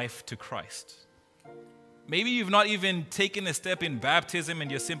my life to Christ. Maybe you've not even taken a step in baptism and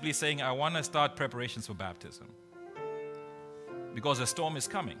you're simply saying, I want to start preparations for baptism because a storm is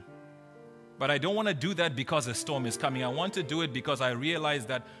coming. But I don't want to do that because a storm is coming. I want to do it because I realize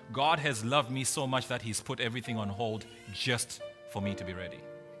that God has loved me so much that he's put everything on hold just for me to be ready.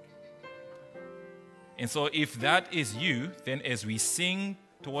 And so if that is you, then as we sing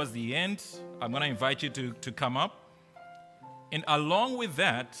towards the end, I'm going to invite you to come up. And along with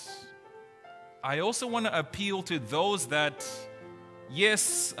that, I also want to appeal to those that,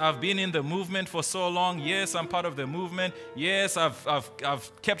 yes, I've been in the movement for so long. Yes, I'm part of the movement. Yes,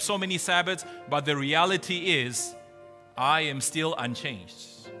 I've kept so many Sabbaths. But the reality is, I am still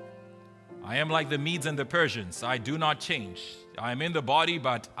unchanged. I am like the Medes and the Persians. I do not change. I am in the body,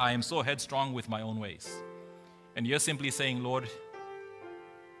 but I am so headstrong with my own ways. And you're simply saying, Lord,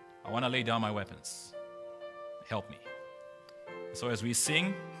 I want to lay down my weapons. help me. So as we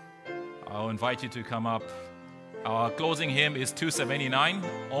sing, I'll invite you to come up. Our closing hymn is 279,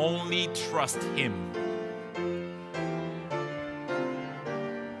 Only Trust Him.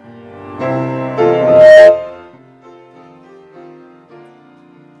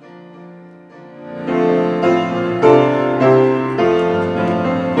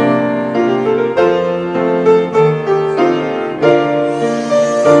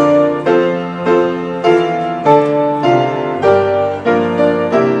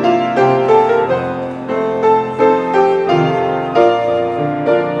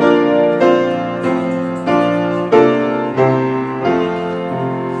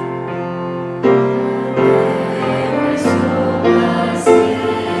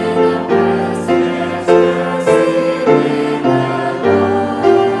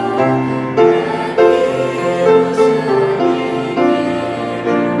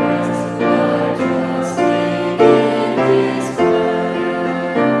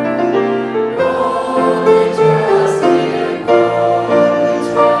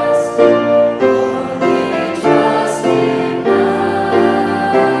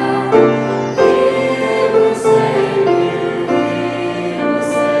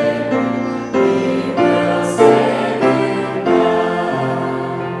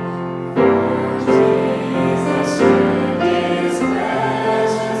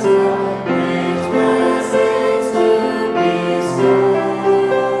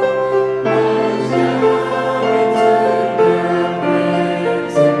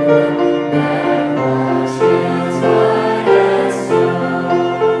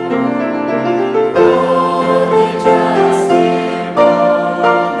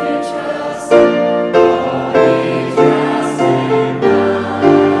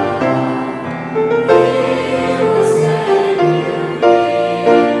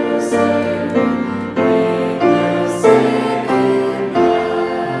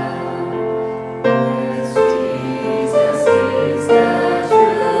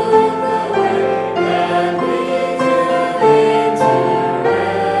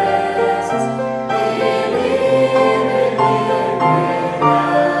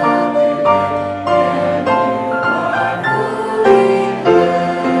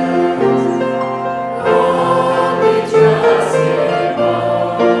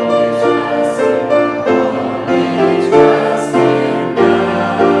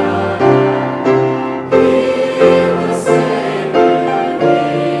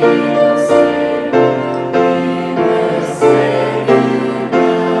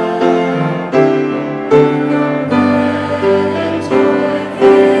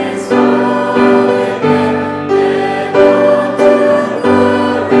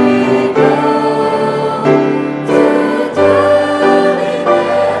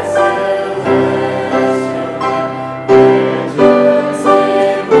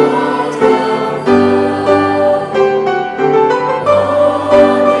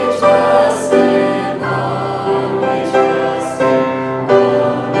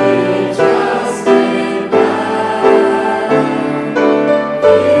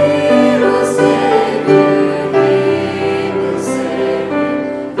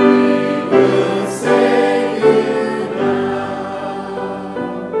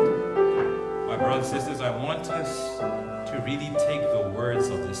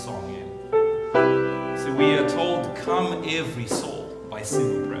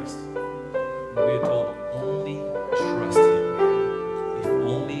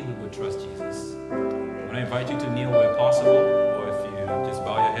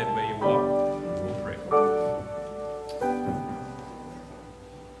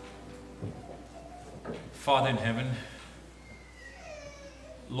 Father in heaven,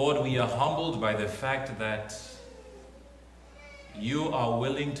 Lord, we are humbled by the fact that you are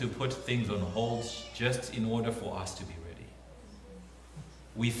willing to put things on hold just in order for us to be ready.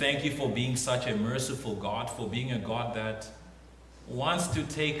 We thank you for being such a merciful God, for being a God that wants to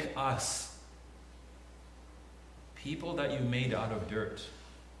take us, people that you made out of dirt,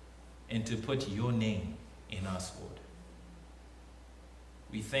 and to put your name in us, Lord.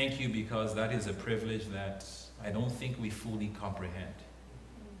 We thank you because that is a privilege that I don't think we fully comprehend.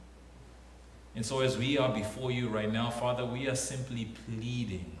 And so as we are before you right now, Father, we are simply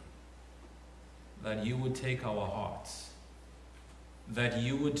pleading that you would take our hearts, that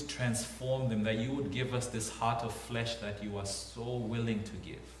you would transform them, that you would give us this heart of flesh that you are so willing to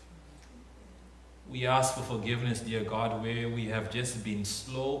give. We ask for forgiveness, dear God, where we have just been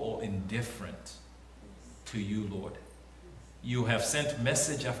slow or indifferent to you, Lord. You have sent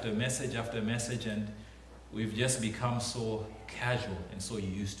message after message after message, and we've just become so casual and so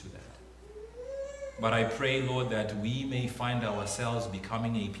used to that. But I pray, Lord, that we may find ourselves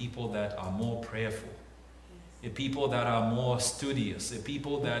becoming a people that are more prayerful, a people that are more studious, a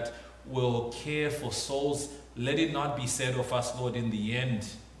people that will care for souls. Let it not be said of us, Lord, in the end,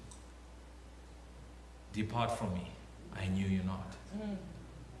 depart from me, I knew you not.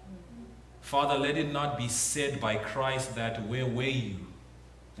 Father, let it not be said by Christ that, where were you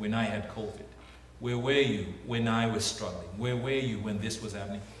when I had COVID? Where were you when I was struggling? Where were you when this was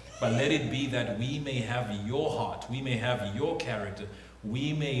happening? But let it be that we may have your heart, we may have your character,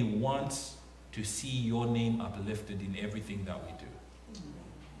 we may want to see your name uplifted in everything that we do.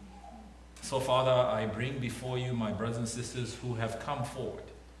 So, Father, I bring before you my brothers and sisters who have come forward.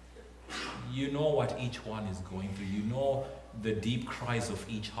 You know what each one is going through. You know the deep cries of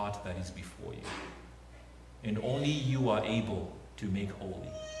each heart that is before you. And only you are able to make holy.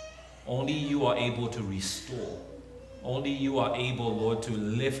 Only you are able to restore. Only you are able, Lord, to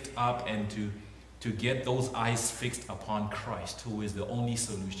lift up and to get those eyes fixed upon Christ, who is the only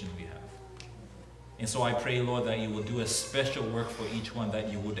solution we have. And so I pray, Lord, that you will do a special work for each one,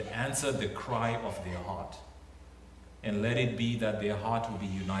 that you would answer the cry of their heart. And let it be that their heart will be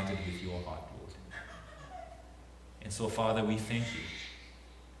united with your heart, Lord. And so, Father, we thank you.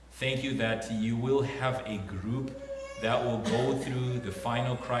 Thank you that you will have a group that will go through the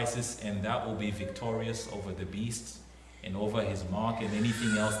final crisis and that will be victorious over the beast and over his mark and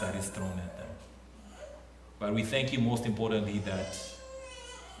anything else that is thrown at them. But we thank you most importantly that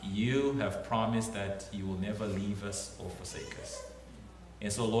you have promised that you will never leave us or forsake us.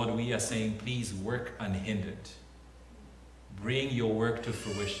 And so, Lord, we are saying, please work unhindered. Bring your work to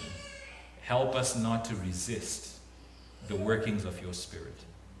fruition. Help us not to resist the workings of your Spirit.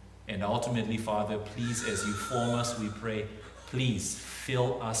 And ultimately, Father, please, as you form us, we pray, please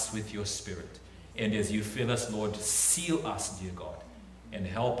fill us with your Spirit. And as you fill us, Lord, seal us, dear God, and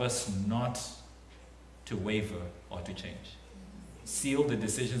help us not to waver or to change. Seal the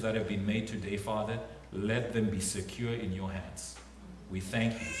decisions that have been made today, Father. Let them be secure in your hands. We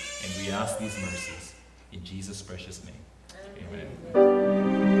thank you and we ask these mercies in Jesus' precious name.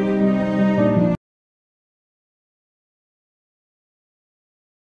 Amen.